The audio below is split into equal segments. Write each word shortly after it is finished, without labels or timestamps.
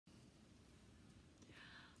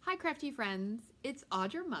Hi crafty friends, it's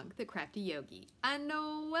Audra Monk, the Crafty Yogi, and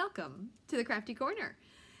welcome to the Crafty Corner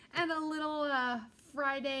and a little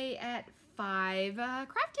Friday at 5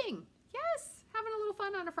 crafting. Yes, having a little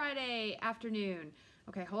fun on a Friday afternoon.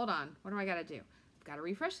 Okay, hold on, what do I gotta do? I've gotta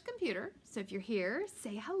refresh the computer, so if you're here,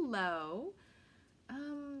 say hello.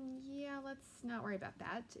 Yeah, let's not worry about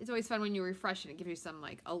that. It's always fun when you refresh it, it gives you some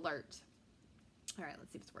like alert. All right,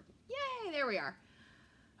 let's see if it's working. Yay, there we are.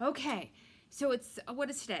 Okay. So it's, what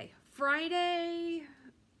is today? Friday,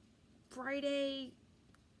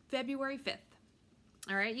 February 5th.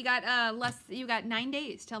 All right, you got 9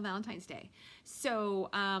 days till Valentine's Day. So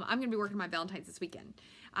I'm gonna be working on my Valentine's this weekend.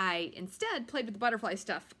 I instead played with the butterfly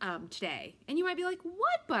stuff today. And you might be like,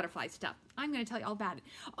 what butterfly stuff? I'm gonna tell you all about it.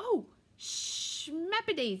 Oh,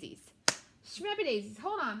 schmeppadaisies. Schmeppadaisies,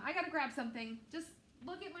 hold on, I gotta grab something. Just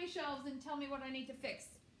look at my shelves and tell me what I need to fix.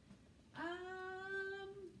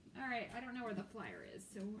 All right, I don't know where the flyer is,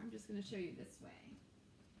 so I'm just going to show you this way.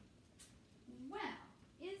 Well,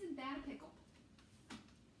 isn't that a pickle?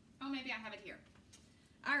 Oh, maybe I have it here.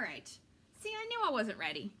 All right. See, I knew I wasn't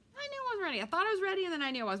ready. I thought I was ready, and then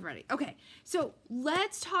I knew I wasn't ready. Okay, so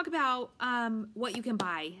let's talk about what you can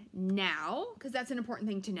buy now, because that's an important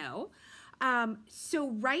thing to know.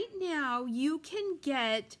 So right now, you can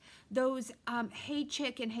get those Hey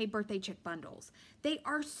Chick and Hey Birthday Chick bundles. They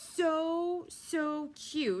are so, so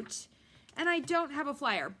cute. And I don't have a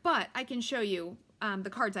flyer, but I can show you the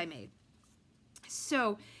cards I made.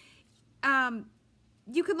 So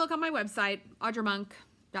you can look on my website,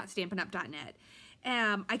 audramonk.stampinup.net.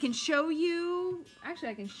 I can show you, actually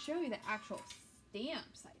I can show you the actual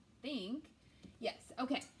stamps, I think. Yes,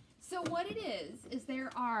 okay. So what it is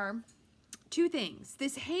there are two things.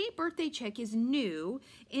 This Hey Birthday Chick is new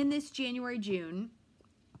in this January-June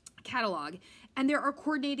catalog, and there are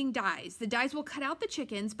coordinating dies. The dies will cut out the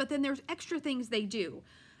chickens, but then there's extra things they do.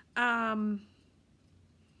 Say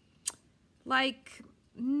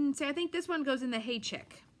I think this one goes in the Hey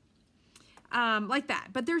Chick. Like that,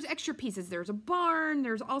 but there's extra pieces. There's a barn,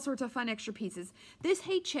 there's all sorts of fun extra pieces. This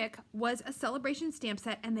Hey Chick was a celebration stamp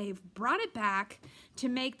set, and they've brought it back to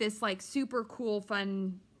make this like super cool,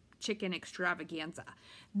 fun chicken extravaganza.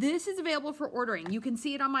 This is available for ordering. You can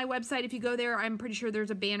see it on my website. If you go there, I'm pretty sure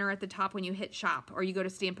there's a banner at the top when you hit shop, or you go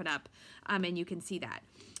to Stampin' Up, and you can see that.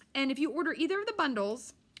 And if you order either of the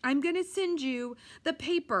bundles, I'm going to send you the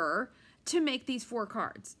paper to make these 4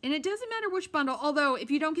 cards. And it doesn't matter which bundle, although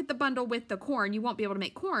if you don't get the bundle with the corn, you won't be able to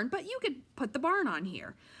make corn, but you could put the barn on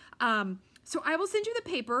here. So I will send you the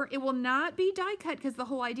paper. It will not be die cut, because the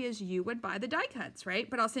whole idea is you would buy the die cuts, right?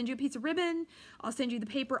 But I'll send you a piece of ribbon. I'll send you the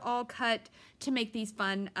paper all cut to make these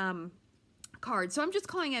fun cards. So I'm just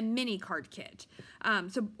calling it a mini card kit.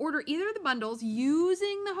 So order either of the bundles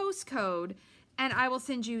using the host code, and I will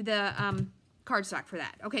send you the cardstock for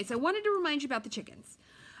that. Okay, so I wanted to remind you about the chickens.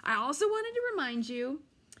 I also wanted to remind you,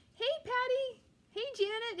 hey Patty, hey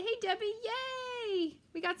Janet, hey Debbie, yay!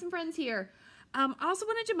 We got some friends here. I also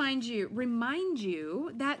wanted to remind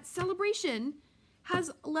you that Celebration has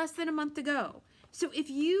less than a month to go. So if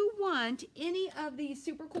you want any of these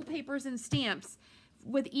super cool papers and stamps,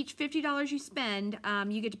 with each $50 you spend,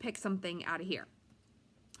 you get to pick something out of here.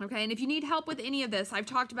 Okay, and if you need help with any of this, I've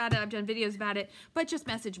talked about it, I've done videos about it, but just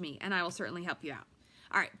message me and I will certainly help you out.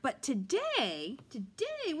 All right, but today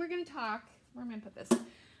we're going to talk, where am I going to put this?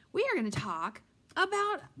 We are going to talk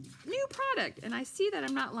about new product, and I see that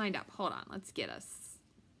I'm not lined up. Hold on, let's get us,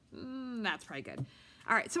 that's probably good.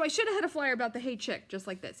 All right, so I should have had a flyer about the Hey Chick, just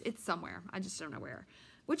like this. It's somewhere, I just don't know where,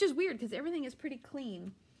 which is weird because everything is pretty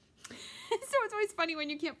clean. So it's always funny when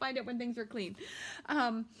you can't find it when things are clean. Hey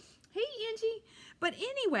Angie, but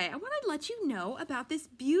anyway, I want to let you know about this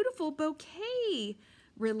beautiful bouquet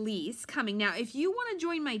release coming. Now, if you want to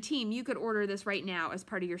join my team, you could order this right now as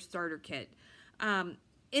part of your starter kit.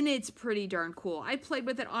 And it's pretty darn cool. I played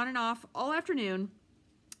with it on and off all afternoon,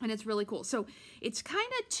 and it's really cool. So it's kind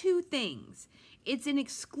of two things. It's an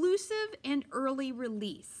exclusive and early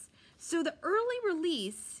release. So the early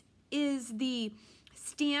release is the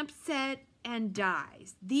stamp set and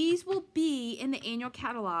dies. These will be in the annual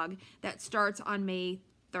catalog that starts on May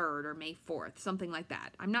 3rd or May 4th, something like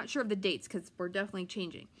that. I'm not sure of the dates because we're definitely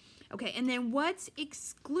changing. Okay, and then what's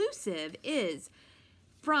exclusive is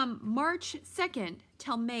from March 2nd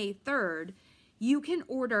till May 3rd, you can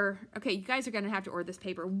order, okay, you guys are going to have to order this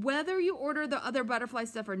paper. Whether you order the other butterfly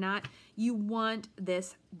stuff or not, you want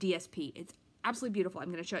this DSP. It's absolutely beautiful.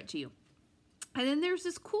 I'm going to show it to you. And then there's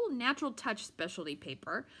this cool Natural Touch specialty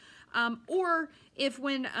paper. Or if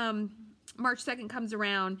when March 2nd comes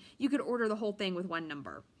around, you could order the whole thing with one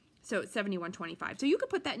number. So it's $71.25. So you could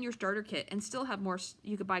put that in your starter kit and still have more.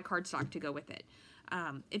 You could buy cardstock to go with it.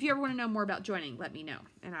 If you ever want to know more about joining, let me know,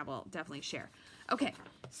 and I will definitely share. Okay,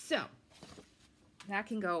 so that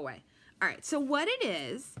can go away. All right, so what it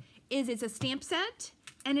is it's a stamp set,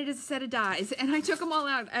 and it is a set of dies. And I took them all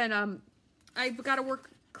out, and I've got to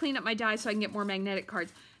clean up my dies so I can get more magnetic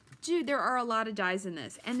cards. Dude, there are a lot of dies in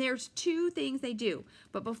this, and there's two things they do.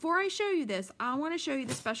 But before I show you this, I want to show you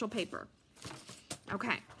the special paper.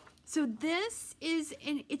 Okay, so this is,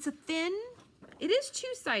 it's a thin, it is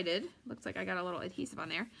two-sided. Looks like I got a little adhesive on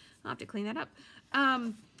there. I'll have to clean that up.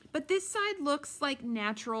 But this side looks like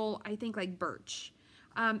natural, I think like birch.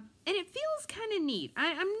 And it feels kind of neat.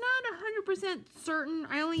 I'm not 100% certain.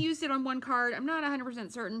 I only used it on one card. I'm not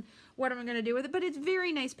 100% certain what I'm going to do with it, but it's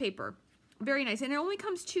very nice paper. Very nice. And it only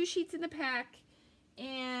comes 2 sheets in the pack.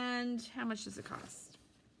 And how much does it cost?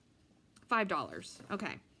 $5.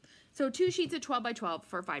 Okay. So 2 sheets of 12 by 12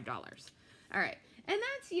 for $5. All right. And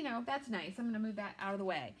that's, you know, that's nice. I'm going to move that out of the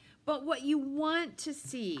way. But what you want to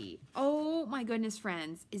see, oh my goodness,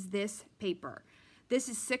 friends, is this paper. This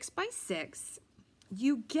is 6 by 6.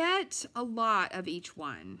 You get a lot of each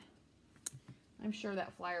one. I'm sure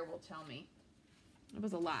that flyer will tell me. It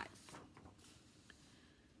was a lot.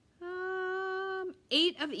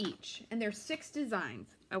 8 of each, and there's 6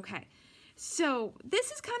 designs. Okay, so this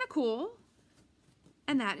is kind of cool,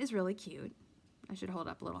 and that is really cute. I should hold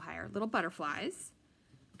up a little higher. Little butterflies.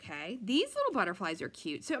 Okay, these little butterflies are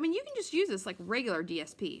cute. So, I mean, you can just use this like regular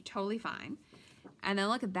DSP, totally fine. And then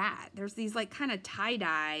look at that. There's these like kind of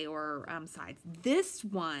tie-dye or sides. This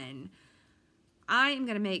one, I am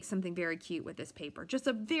going to make something very cute with this paper. Just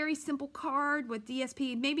a very simple card with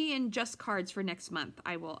DSP. Maybe in just cards for next month,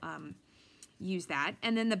 I will use that.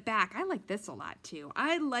 And then the back, I like this a lot too.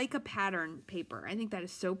 I like a pattern paper. I think that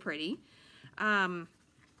is so pretty.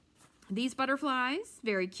 These butterflies,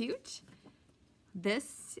 very cute.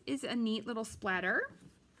 This is a neat little splatter.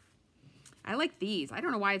 I like these. I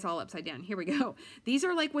don't know why it's all upside down. Here we go. These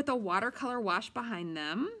are like with a watercolor wash behind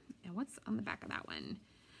them. And what's on the back of that one?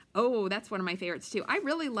 Oh, that's one of my favorites too. I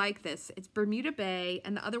really like this. It's Bermuda Bay,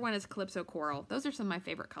 and the other one is Calypso Coral. Those are some of my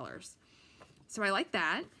favorite colors. So I like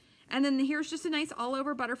that. And then here's just a nice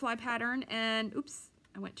all-over butterfly pattern. And oops,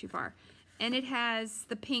 I went too far. And it has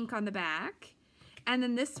the pink on the back. And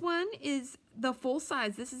then this one is the full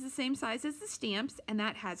size. This is the same size as the stamps, and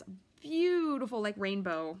that has beautiful like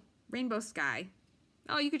rainbow sky.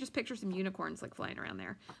 Oh, you could just picture some unicorns like flying around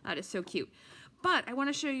there. That is so cute. But I want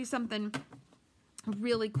to show you something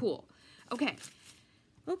really cool. Okay.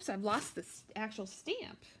 Oops, I've lost the actual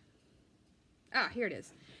stamp. Ah, here it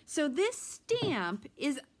is. So this stamp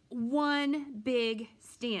is one big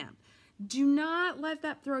stamp. Do not let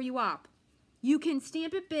that throw you off. You can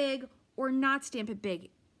stamp it big or not stamp it big.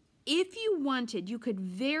 If you wanted, you could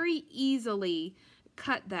very easily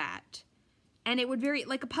cut that. And it would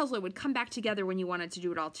like a puzzle, it would come back together when you wanted to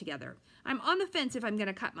do it all together. I'm on the fence if I'm going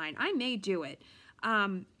to cut mine. I may do it.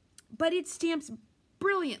 But it stamps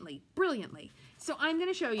brilliantly, brilliantly. So I'm going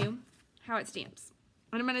to show you how it stamps.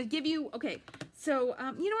 And I'm going to give you, okay, so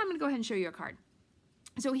you know what? I'm going to go ahead and show you a card.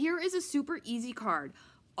 So here is a super easy card.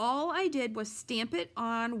 All I did was stamp it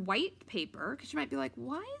on white paper, because you might be like,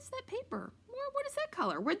 why is that paper? What is that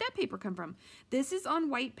color? Where'd that paper come from? This is on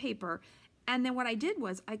white paper. And then what I did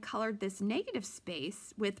was I colored this negative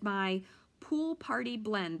space with my Pool Party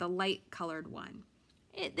Blend, the light colored one.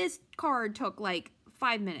 This card took like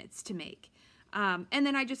 5 minutes to make. And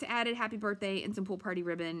then I just added Happy Birthday and some Pool Party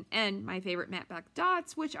ribbon and my favorite matte black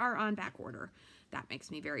dots, which are on back order. That makes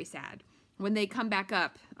me very sad. When they come back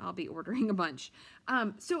up, I'll be ordering a bunch.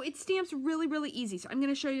 So it stamps really, really easy. So I'm going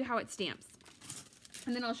to show you how it stamps.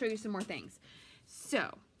 And then I'll show you some more things.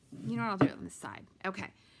 So, you know what? I'll do it on this side. Okay.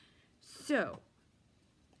 So,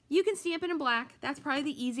 you can stamp it in black. That's probably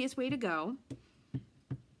the easiest way to go.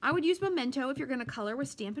 I would use Memento if you're going to color with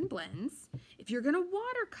Stampin' Blends. If you're going to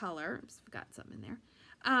watercolor, oops, I've got something in there,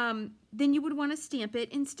 then you would want to stamp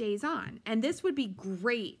it in Stays On. And this would be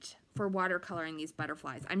great for watercoloring these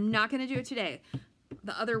butterflies. I'm not going to do it today.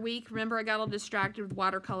 The other week, remember I got all distracted with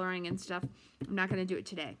watercoloring and stuff. I'm not going to do it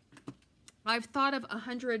today. I've thought of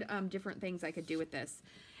 100 different things I could do with this.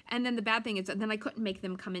 And then the bad thing is that then I couldn't make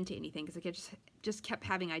them come into anything because I just kept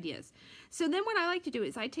having ideas. So then what I like to do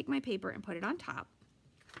is I take my paper and put it on top.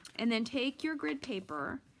 And then take your grid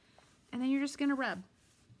paper and then you're just going to rub.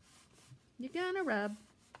 You're going to rub.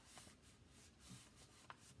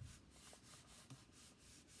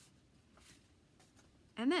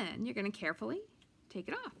 And then you're going to carefully take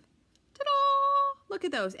it off. Ta-da! Look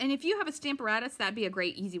at those. And if you have a Stamparatus, that'd be a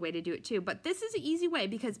great easy way to do it too. But this is an easy way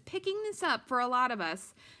because picking this up for a lot of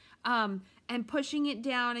us, And pushing it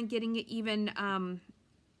down and getting it even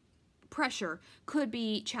pressure could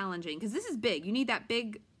be challenging because this is big. You need that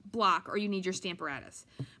big block or you need your stamparatus.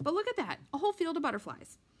 But look at that, a whole field of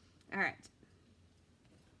butterflies. All right,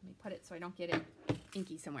 let me put it so I don't get it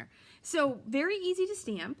inky somewhere. So very easy to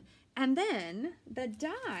stamp. And then the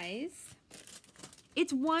dies,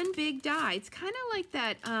 it's one big die. It's kind of like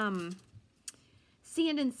that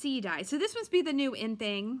sand and sea die. So this must be the new in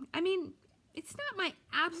thing. I mean, it's not my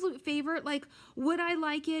absolute favorite. Like, would I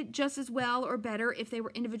like it just as well or better if they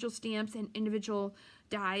were individual stamps and individual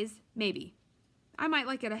dies? Maybe. I might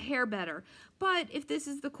like it a hair better. But if this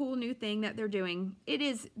is the cool new thing that they're doing, it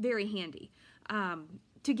is very handy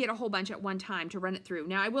to get a whole bunch at one time to run it through.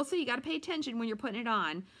 Now, I will say you got to pay attention when you're putting it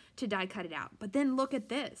on to die cut it out. But then look at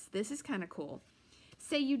this. This is kind of cool.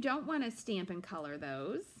 Say you don't want to stamp and color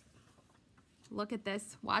those. Look at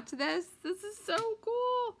this. Watch this. This is so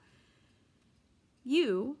cool.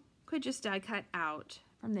 You could just die cut out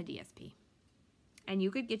from the DSP. And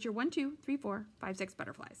you could get your 1, 2, 3, 4, 5, 6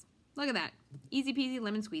 butterflies. Look at that. Easy peasy,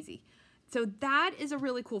 lemon squeezy. So that is a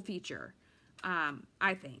really cool feature,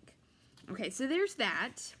 I think. Okay, so there's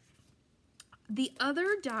that. The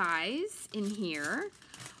other dies in here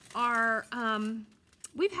are,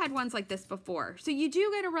 we've had ones like this before. So you do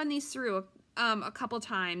got to run these through a couple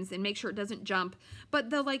times and make sure it doesn't jump, but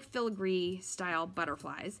the like filigree style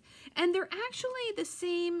butterflies. And they're actually the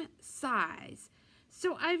same size.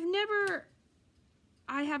 So I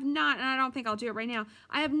have not, and I don't think I'll do it right now,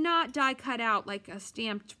 I have not die cut out like a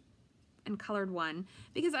stamped and colored one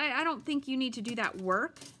because I don't think you need to do that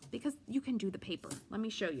work because you can do the paper. Let me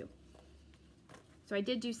show you. So I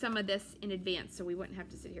did do some of this in advance so we wouldn't have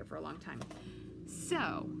to sit here for a long time.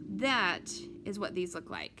 So that is what these look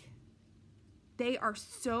like. They are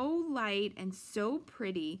so light and so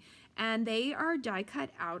pretty, and they are die cut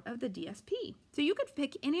out of the DSP. So you could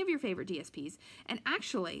pick any of your favorite DSPs, and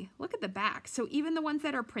actually, look at the back. So even the ones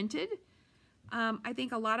that are printed, I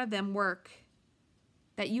think a lot of them work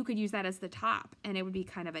that you could use that as the top, and it would be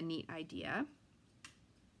kind of a neat idea.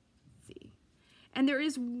 Let's see. And there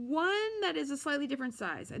is one that is a slightly different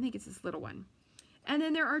size. I think it's this little one. And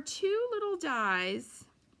then there are two little dies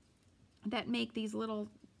that make these little,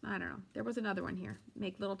 I don't know, there was another one here,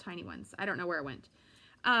 make little tiny ones. I don't know where it went.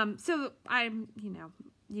 So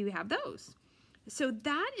you have those. So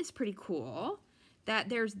that is pretty cool that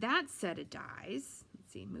there's that set of dies.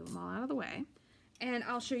 Let's see, move them all out of the way. And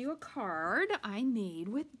I'll show you a card I made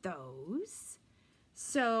with those.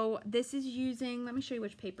 So this is using, let me show you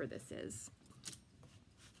which paper this is.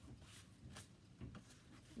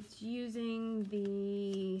 It's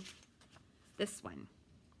using this one.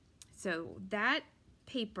 So that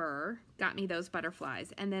paper got me those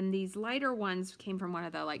butterflies, and then these lighter ones came from one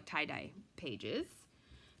of the like tie-dye pages.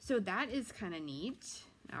 So that is kind of neat.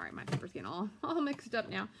 All right, my paper's getting all mixed up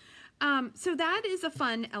now. So that is a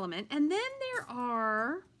fun element. And then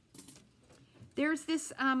there's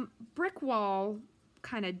this brick wall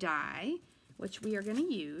kind of die, which we are going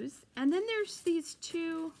to use. And then there's these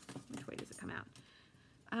two, which way does it come out?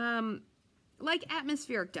 Like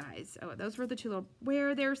atmospheric dies. Oh, those were the two little,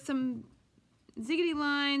 where there's some ziggity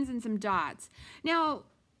lines and some dots. Now,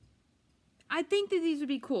 I think that these would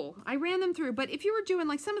be cool. I ran them through, but if you were doing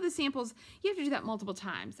like some of the samples, you have to do that multiple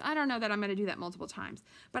times. I don't know that I'm going to do that multiple times,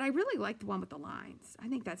 but I really like the one with the lines. I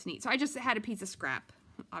think that's neat. So I just had a piece of scrap.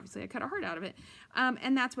 Obviously, I cut a heart out of it,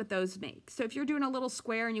 and that's what those make. So if you're doing a little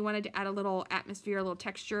square and you wanted to add a little atmosphere, a little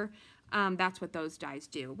texture, that's what those dies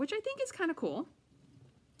do, which I think is kind of cool.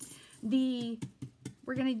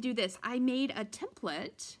 We're going to do this. I made a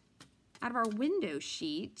template out of our window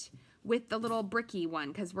sheet with the little bricky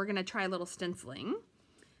one because we're going to try a little stenciling.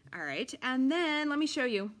 All right, and then let me show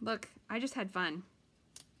you. Look, I just had fun.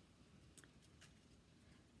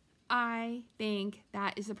 I think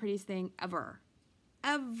that is the prettiest thing ever.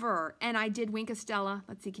 Ever. And I did Wink a Stella.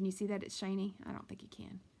 Let's see, can you see that it's shiny? I don't think you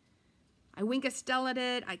can. I Wink a Stella'd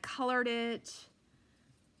it. I colored it.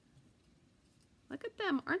 Look at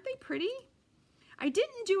them. Aren't they pretty? I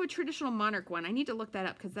didn't do a traditional monarch one. I need to look that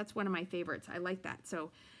up because that's one of my favorites. I like that.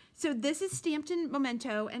 So this is stamped in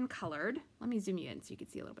Memento and colored. Let me zoom you in so you can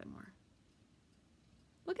see a little bit more.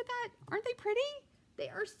 Look at that. Aren't they pretty? They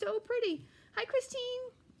are so pretty. Hi,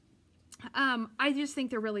 Christine. I just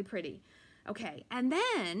think they're really pretty. Okay, and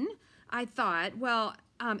then I thought, well,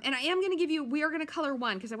 and I am going to give you, we are going to color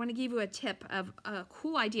one because I want to give you a tip of a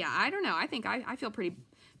cool idea. I don't know. I think I feel pretty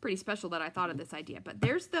special that I thought of this idea. But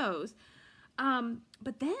there's those.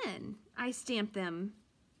 But then I stamped them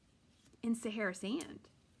in Sahara sand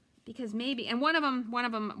because maybe, and one of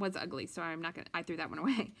them was ugly, so I threw that one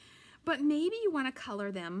away. But maybe you want to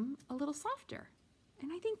color them a little softer.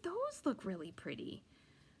 And I think those look really pretty.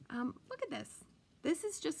 Look at this. This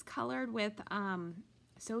is just colored with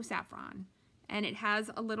So Saffron, and it has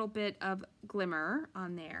a little bit of glimmer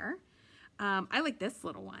on there. I like this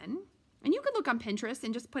little one. And you could look on Pinterest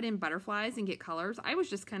and just put in butterflies and get colors. I was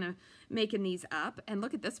just kind of making these up, and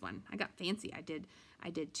look at this one. I got fancy. I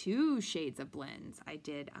did 2 shades of blends. I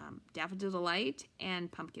did Daffodil Delight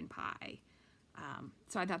and Pumpkin Pie.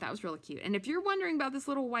 So I thought that was really cute. And if you're wondering about this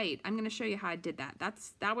little white, I'm going to show you how I did that.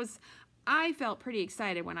 I felt pretty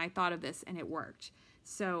excited when I thought of this, and it worked.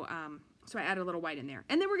 So so I added a little white in there.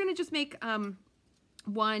 And then we're going to just make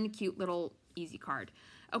one cute little easy card.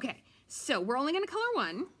 Okay, so we're only going to color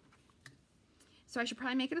one. So I should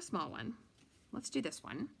probably make it a small one. Let's do this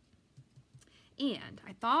one. And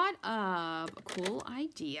I thought of a cool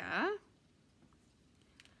idea,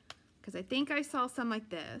 because I think I saw some like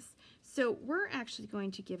this. So we're actually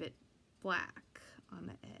going to give it black on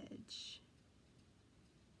the edge.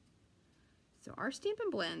 So our Stampin'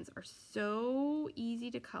 Blends are so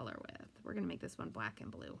easy to color with. We're going to make this one black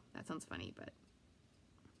and blue. That sounds funny, but...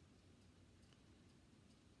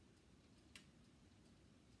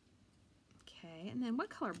 Okay, and then what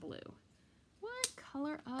color blue? What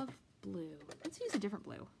color of blue? Let's use a different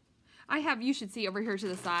blue. I have, you should see over here to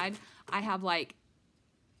the side, I have like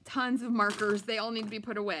tons of markers. They all need to be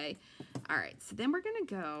put away. All right, so then we're going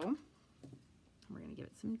to go, we're going to give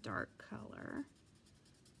it some dark color.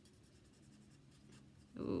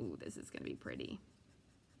 Ooh, this is going to be pretty.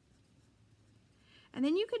 And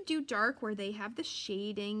then you could do dark where they have the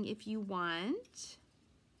shading if you want.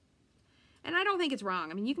 And I don't think it's wrong.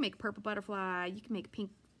 I mean, you can make purple butterfly, you can make pink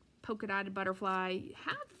polka dotted butterfly.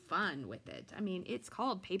 Have fun with it. I mean, it's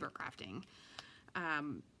called paper crafting.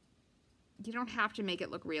 You don't have to make it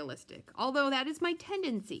look realistic, although that is my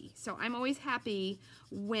tendency. So I'm always happy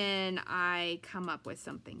when I come up with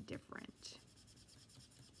something different.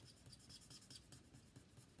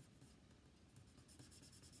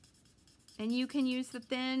 And you can use the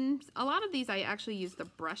thin, a lot of these I actually use the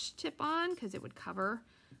brush tip on because it would cover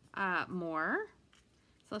more.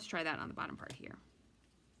 So let's try that on the bottom part here.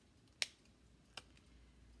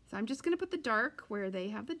 So I'm just going to put the dark where they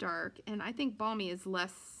have the dark, and I think Balmy is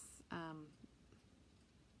less,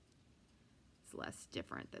 it's less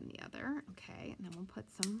different than the other. Okay, and then we'll put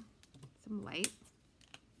some light.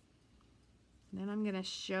 And then I'm going to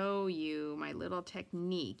show you my little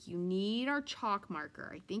technique. You need our chalk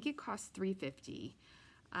marker. I think it costs $3.50.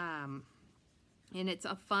 And it's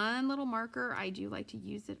a fun little marker. I do like to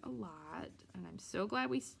use it a lot, and I'm so glad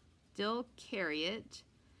we still carry it.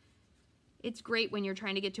 It's great when you're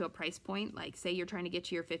trying to get to a price point, like say you're trying to get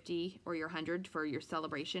to your 50 or your 100 for your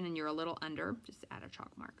celebration and you're a little under, just add a chalk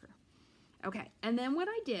marker. Okay, and then what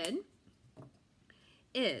I did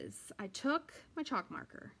is I took my chalk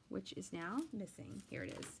marker, which is now missing. Here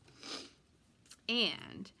it is.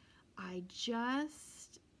 And I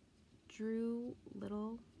just drew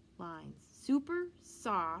little lines, super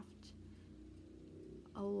soft,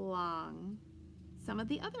 along some of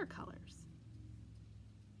the other colors.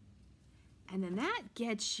 And then that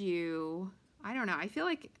gets you, I don't know, I feel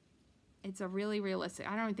like it's a really realistic,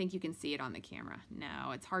 I don't think you can see it on the camera.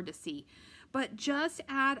 No, it's hard to see. But just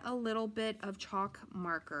add a little bit of chalk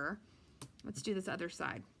marker. Let's do this other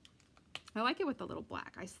side. I like it with the little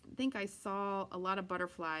black. I think I saw a lot of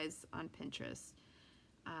butterflies on Pinterest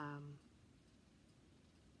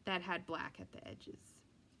that had black at the edges.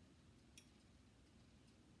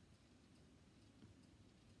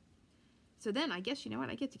 So then I guess, you know what,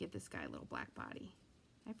 I get to give this guy a little black body.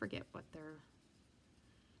 I forget what they're...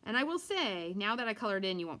 And I will say, now that I colored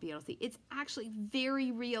in, you won't be able to see. It's actually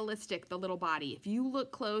very realistic, the little body. If you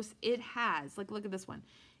look close, it has, like look at this one.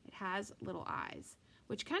 It has little eyes,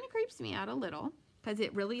 which kind of creeps me out a little because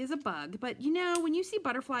it really is a bug. But you know, when you see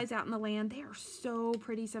butterflies out in the land, they are so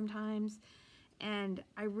pretty sometimes. And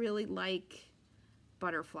I really like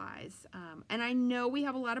butterflies. And I know we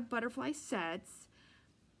have a lot of butterfly sets,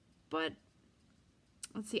 but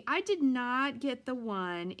let's see, I did not get the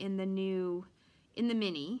one in the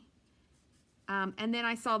mini. And then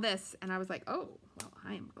I saw this and I was like, oh, well,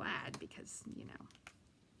 I am glad because, you know,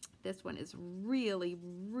 this one is really,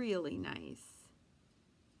 really nice.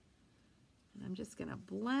 And I'm just gonna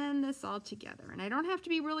blend this all together. And I don't have to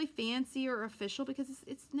be really fancy or official because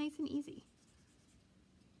it's nice and easy.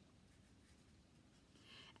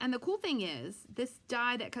 And the cool thing is, this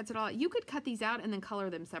die that cuts it all out, you could cut these out and then color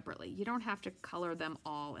them separately. You don't have to color them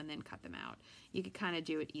all and then cut them out. You could kind of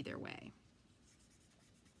do it either way.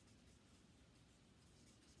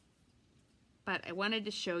 but I wanted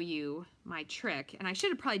to show you my trick, and I should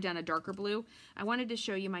have probably done a darker blue. I wanted to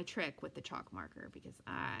show you my trick with the chalk marker because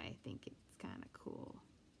I think it's kind of cool.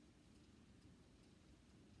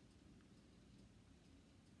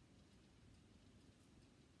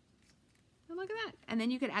 Oh, look at that. And then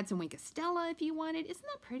you could add some Wink of Stella if you wanted. Isn't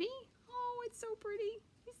that pretty? Oh, it's so pretty.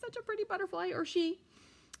 He's such a pretty butterfly, or she.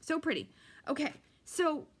 So pretty. Okay,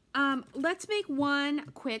 so let's make one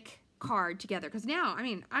quick card together, because now, I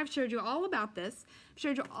mean, I've showed you all about this. I've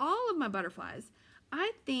showed you all of my butterflies.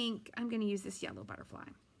 I think I'm going to use this yellow butterfly.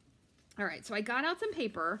 All right, so I got out some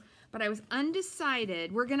paper, but I was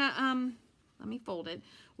undecided. We're going to, let me fold it.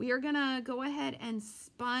 We are going to go ahead and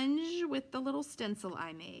sponge with the little stencil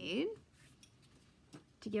I made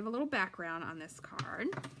to give a little background on this card.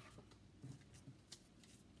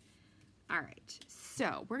 All right,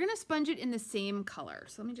 so we're gonna sponge it in the same color.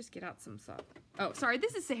 So let me just get out some soft. Oh, sorry,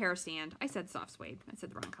 this is Sahara Sand. I said soft suede. I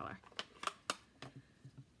said the wrong color.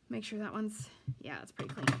 Make sure that one's, yeah, that's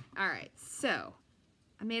pretty clean. All right, so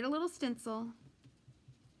I made a little stencil,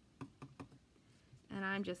 and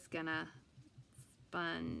I'm just gonna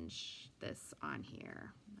sponge this on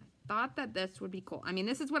here. I thought that this would be cool. I mean,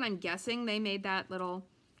 this is what I'm guessing they made that little,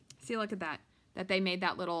 see, look at that they made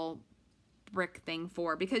that little brick thing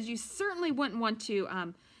for, because you certainly wouldn't want to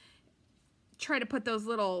try to put those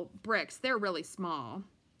little bricks. They're really small.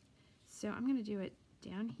 So I'm going to do it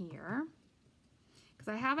down here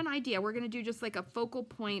because I have an idea. We're going to do just like a focal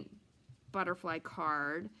point butterfly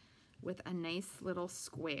card with a nice little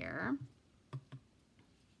square.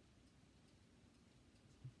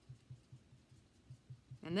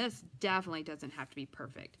 And this definitely doesn't have to be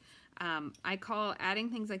perfect. I call adding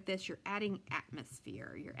things like this, you're adding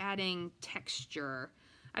atmosphere, you're adding texture.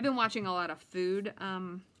 I've been watching a lot of food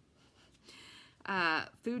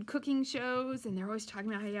cooking shows, and they're always talking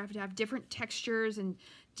about how you have to have different textures and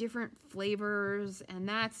different flavors, and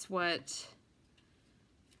that's what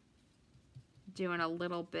doing a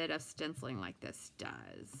little bit of stenciling like this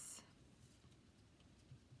does.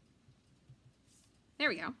 There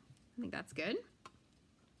we go. I think that's good.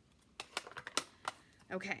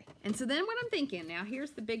 Okay, and so then what I'm thinking, now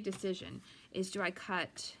here's the big decision, is do I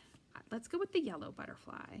cut, let's go with the yellow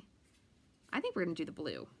butterfly. I think we're gonna do the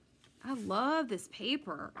blue. I love this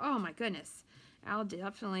paper. Oh my goodness. I'll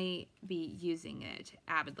definitely be using it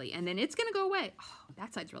avidly. And then it's gonna go away. Oh,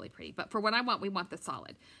 that side's really pretty, but for what I want, we want the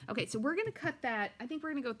solid. Okay, so we're gonna cut that, I think we're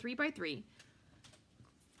gonna go 3 by 3.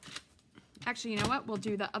 Actually, you know what? We'll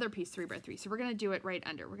do the other piece 3 by 3. So we're gonna do it right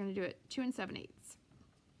under. We're gonna do it 2 7/8.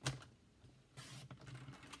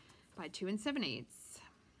 By 2 7/8.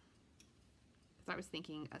 Because I was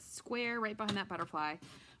thinking a square right behind that butterfly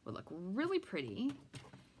would look really pretty,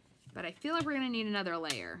 but I feel like we're gonna need another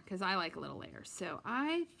layer because I like a little layer. So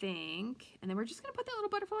I think, and then we're just gonna put that little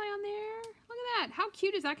butterfly on there. Look at that, how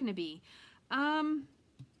cute is that gonna be? You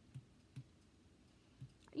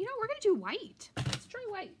know, we're gonna do white. Let's try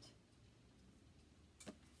white.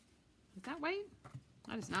 Is that white?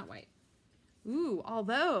 That is not white. Ooh,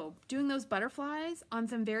 although doing those butterflies on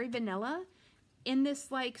some very vanilla in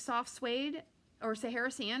this like soft suede or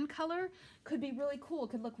Sahara Sand color could be really cool.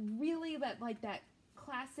 Could look really like that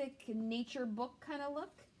classic nature book kind of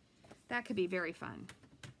look. That could be very fun.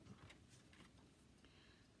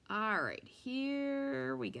 All right,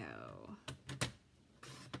 here we go.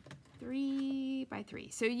 3 by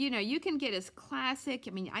 3. So, you know, you can get as classic.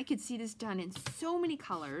 I mean, I could see this done in so many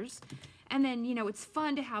colors. And then, you know, it's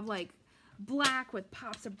fun to have like black with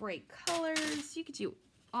pops of bright colors. You could do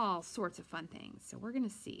all sorts of fun things. So we're gonna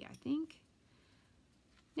see, I think.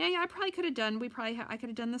 Yeah, I probably could have done, I could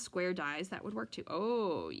have done the square dies. That would work too.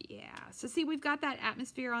 Oh yeah. So see, we've got that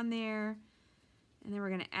atmosphere on there. And then we're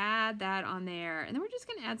gonna add that on there. And then we're just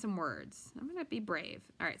gonna add some words. I'm gonna be brave.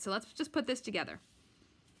 All right, so let's just put this together.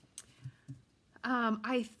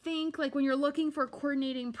 I think like when you're looking for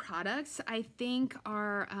coordinating products, I think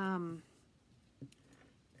our,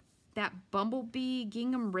 that bumblebee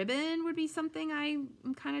gingham ribbon would be something I'm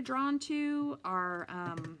kind of drawn to. Our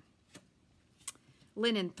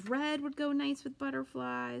linen thread would go nice with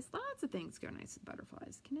butterflies. Lots of things go nice with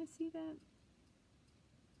butterflies. Can I see that?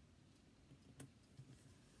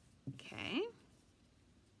 Okay.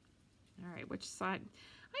 All right, which side?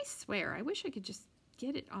 I swear, I wish I could just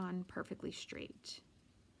get it on perfectly straight,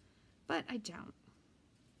 but I don't.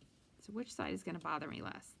 So which side is going to bother me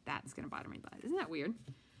less? That's going to bother me less. Isn't that weird?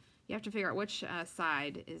 You have to figure out which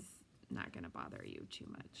side is not going to bother you too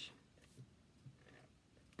much.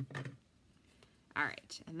 All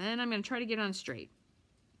right, and then I'm going to try to get on straight.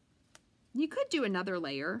 You could do another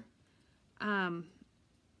layer. You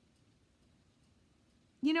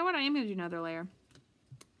know what? I am going to do another layer.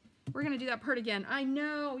 We're going to do that part again. I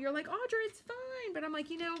know. You're like, Audra, it's fine. But I'm like,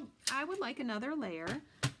 you know, I would like another layer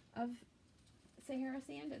of Sahara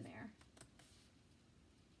sand in there.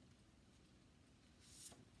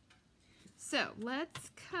 So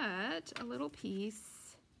let's cut a little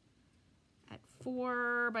piece at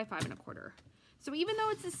 4 by 5 1/4. So even though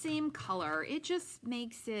it's the same color, it just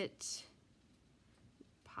makes it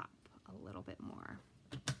pop a little bit more.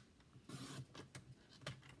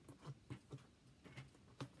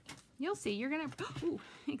 You'll see, you're gonna, ooh,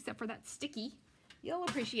 except for that sticky, you'll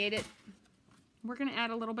appreciate it. We're gonna add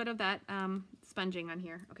a little bit of that sponging on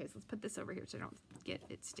here. Okay, so let's put this over here so I don't get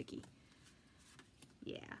it sticky.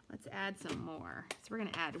 Yeah, let's add some more. So we're gonna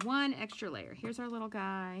add 1 extra layer. Here's our little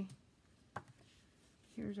guy.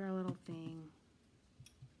 Here's our little thing.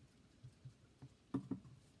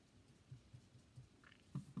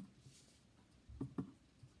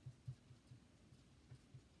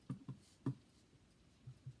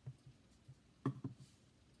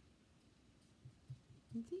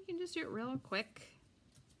 You can just do it real quick.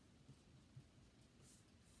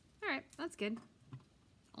 All right, that's good.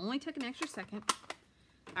 Only took an extra second.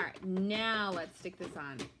 All right, now let's stick this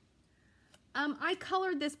on. I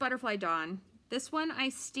colored this Butterfly Dawn. This one I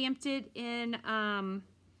stamped it in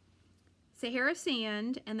Sahara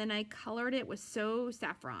Sand, and then I colored it with So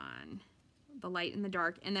Saffron, the light and the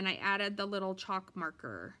dark, and then I added the little chalk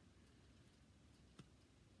marker.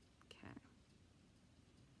 Okay.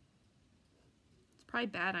 It's probably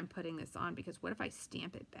bad I'm putting this on because what if I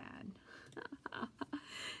stamp it bad?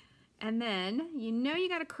 And then, you know you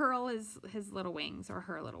gotta curl his little wings or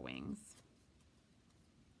her little wings.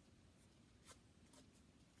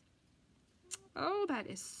 Oh, that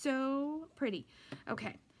is so pretty.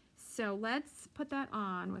 Okay, so let's put that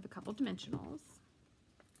on with a couple dimensionals.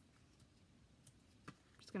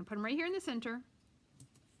 Just gonna put them right here in the center.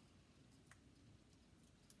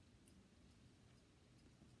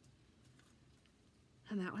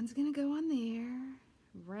 And that one's gonna go on there,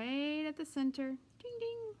 right at the center. Ding,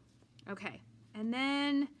 ding. Okay, and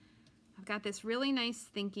then I've got this really nice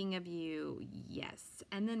thinking of you. Yes,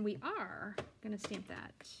 and then we are gonna stamp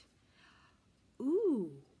that. Ooh,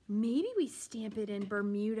 maybe we stamp it in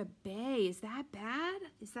Bermuda Bay. Is that bad?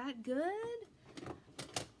 Is that good?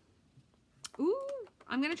 Ooh,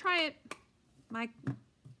 I'm gonna try it.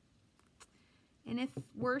 And if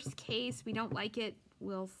worst case we don't like it,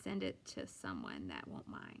 we'll send it to someone that won't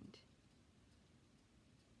mind.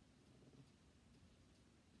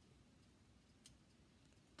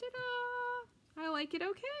 Ta-da! I like it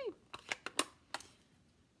okay.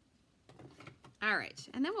 All right,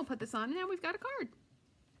 and then we'll put this on, and now we've got a card.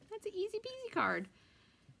 That's an easy peasy card.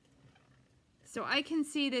 So I can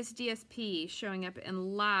see this DSP showing up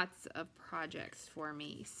in lots of projects for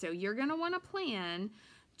me. So you're gonna wanna plan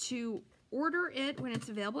to order it when it's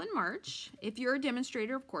available in March. If you're a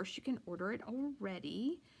demonstrator, of course, you can order it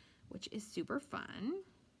already, which is super fun.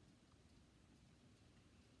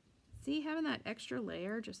 See, having that extra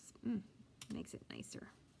layer just makes it nicer.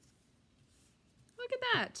 Look at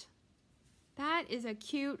that. That is a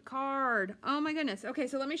cute card. Oh my goodness. Okay,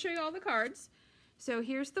 so let me show you all the cards. So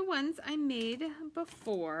here's the ones I made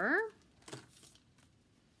before.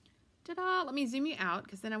 Ta-da! Let me zoom you out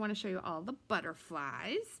because then I want to show you all the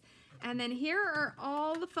butterflies. And then here are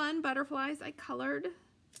all the fun butterflies I colored.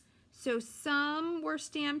 So some were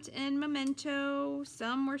stamped in Memento,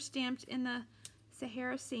 some were stamped in the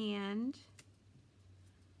Sahara Sand.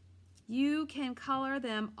 You can color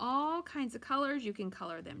them all kinds of colors. You can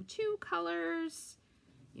color them 2 colors.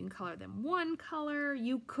 You can color them 1 color.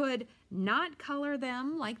 You could not color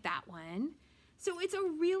them like that one. So it's a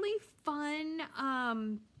really fun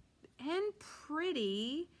and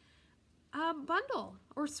pretty bundle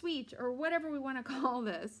or suite or whatever we want to call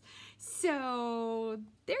this. So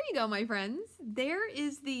there you go, my friends. There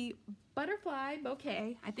is the Butterfly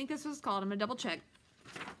Bouquet. I think this was called. I'm gonna double check.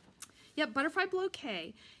 Yep, Butterfly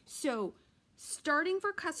Bouquet. So starting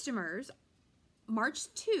for customers,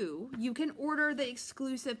 March 2, you can order the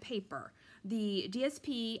exclusive paper, the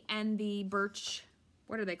DSP and the birch,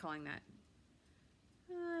 what are they calling that?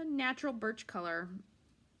 Natural birch color.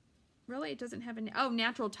 Really, it doesn't have a, oh,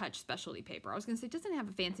 Natural Touch specialty paper. I was gonna say it doesn't have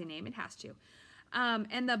a fancy name, it has to.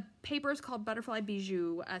 And the paper is called Butterfly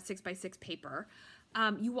Bijou 6x6 paper.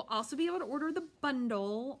 You will also be able to order the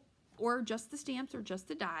bundle or just the stamps or just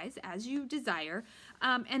the dies as you desire.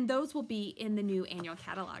 And those will be in the new annual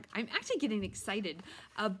catalog. I'm actually getting excited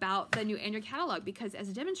about the new annual catalog because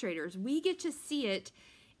as demonstrators, we get to see it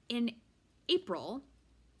in April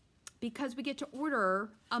because we get to order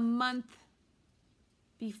a month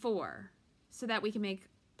before so that we can make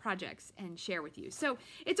projects and share with you. So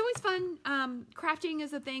it's always fun. Crafting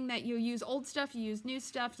is a thing that you use old stuff, you use new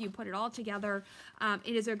stuff, you put it all together.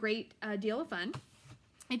 It is a great deal of fun.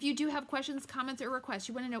 If you do have questions, comments, or requests,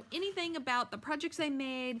 you want to know anything about the projects I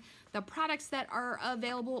made, the products that are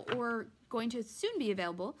available or going to soon be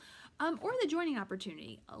available, or the joining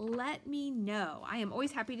opportunity, let me know. I am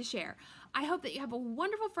always happy to share. I hope that you have a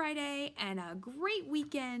wonderful Friday and a great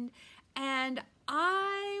weekend, and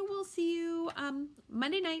I will see you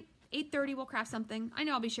Monday night, 8:30. We'll craft something. I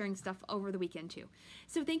know I'll be sharing stuff over the weekend too.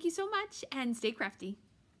 So thank you so much, and stay crafty.